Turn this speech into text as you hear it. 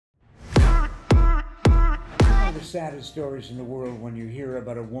saddest stories in the world when you hear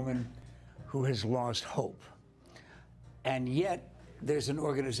about a woman who has lost hope. And yet, there's an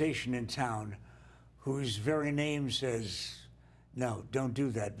organization in town whose very name says, no, don't do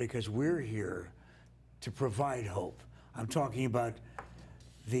that, because we're here to provide hope. I'm talking about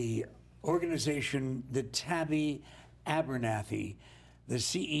the organization that Tammy Abernethy, the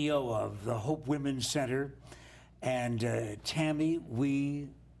CEO of the Hope Women's Center. And Tammy, we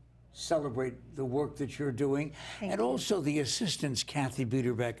celebrate the work that you're doing, and also the assistance, Kathy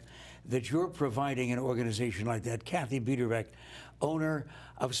Biederbeck, that you're providing an organization like that. Kathy Biederbeck, owner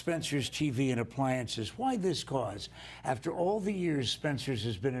of Spencer's TV and Appliances. Why this cause? After all the years Spencer's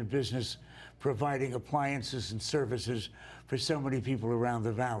has been in business providing appliances and services for so many people around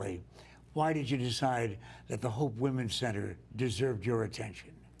the valley, why did you decide that the Hope Women's Center deserved your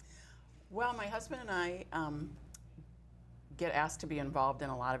attention? Well, my husband and I get asked to be involved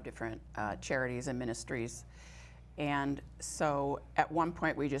in a lot of different charities and ministries. And so at one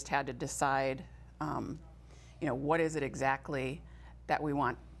point we just had to decide, what is it exactly that we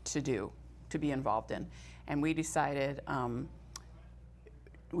want to do, to be involved in. And we decided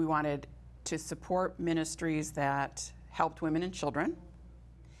we wanted to support ministries that helped women and children.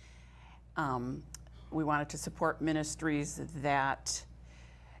 We wanted to support ministries that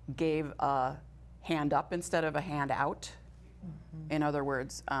gave a hand up instead of a hand out. In other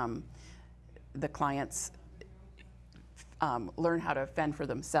words, the clients learn how to fend for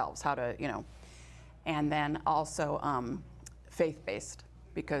themselves, how to, and then also faith-based,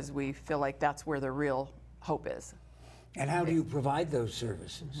 because we feel like that's where the real hope is. And how do you provide those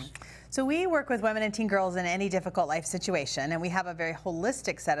services? So we work with women and teen girls in any difficult life situation, and we have a very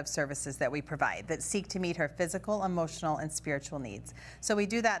holistic set of services that we provide that seek to meet her physical, emotional, and spiritual needs. So we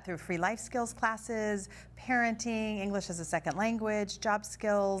do that through free life skills classes, parenting, English as a second language, job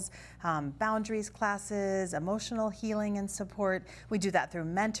skills, boundaries classes, emotional healing and support. We do that through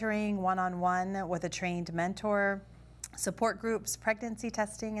mentoring, one-on-one with a trained mentor, support groups, pregnancy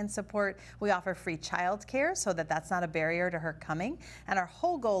testing and support. We offer free childcare so that that's not a barrier to her coming. And our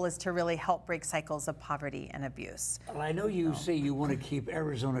whole goal is to really help break cycles of poverty and abuse. Well, I know you say you want to keep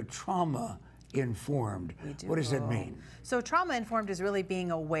Arizona trauma informed. We do. What does that mean? So trauma informed is really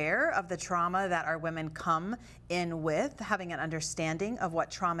being aware of the trauma that our women come in with, having an understanding of what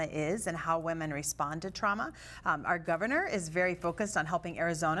trauma is and how women respond to trauma. Our governor is very focused on helping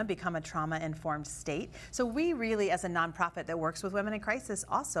Arizona become a trauma-informed state. So we really, as a nonprofit that works with women in crisis,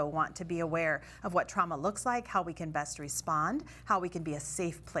 also want to be aware of what trauma looks like, how we can best respond, how we can be a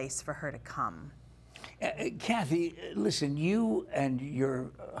safe place for her to come. Kathy, listen, you and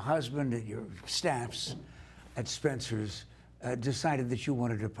your husband and your staffs at Spencer's decided that you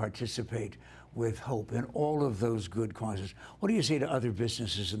wanted to participate with Hope in all of those good causes. What do you say to other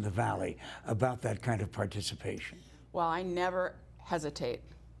businesses in the Valley about that kind of participation? Well, I never hesitate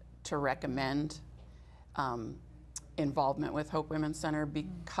to recommend involvement with Hope Women's Center,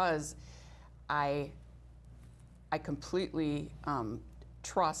 because I completely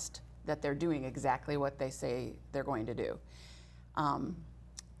trust that they're doing exactly what they say they're going to do.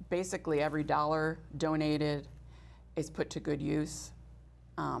 Basically, every dollar donated is put to good use.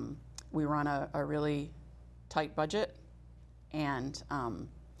 We run a really tight budget, and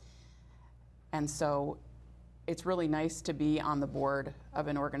so it's really nice to be on the board of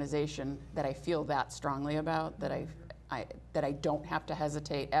an organization that I feel that strongly about, that I don't have to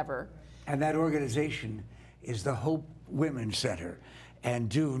hesitate ever. And that organization is the Hope Women's Center. And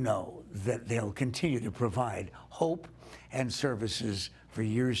do know that they'll continue to provide hope and services for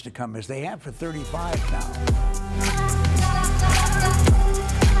years to come, as they have for 35 now.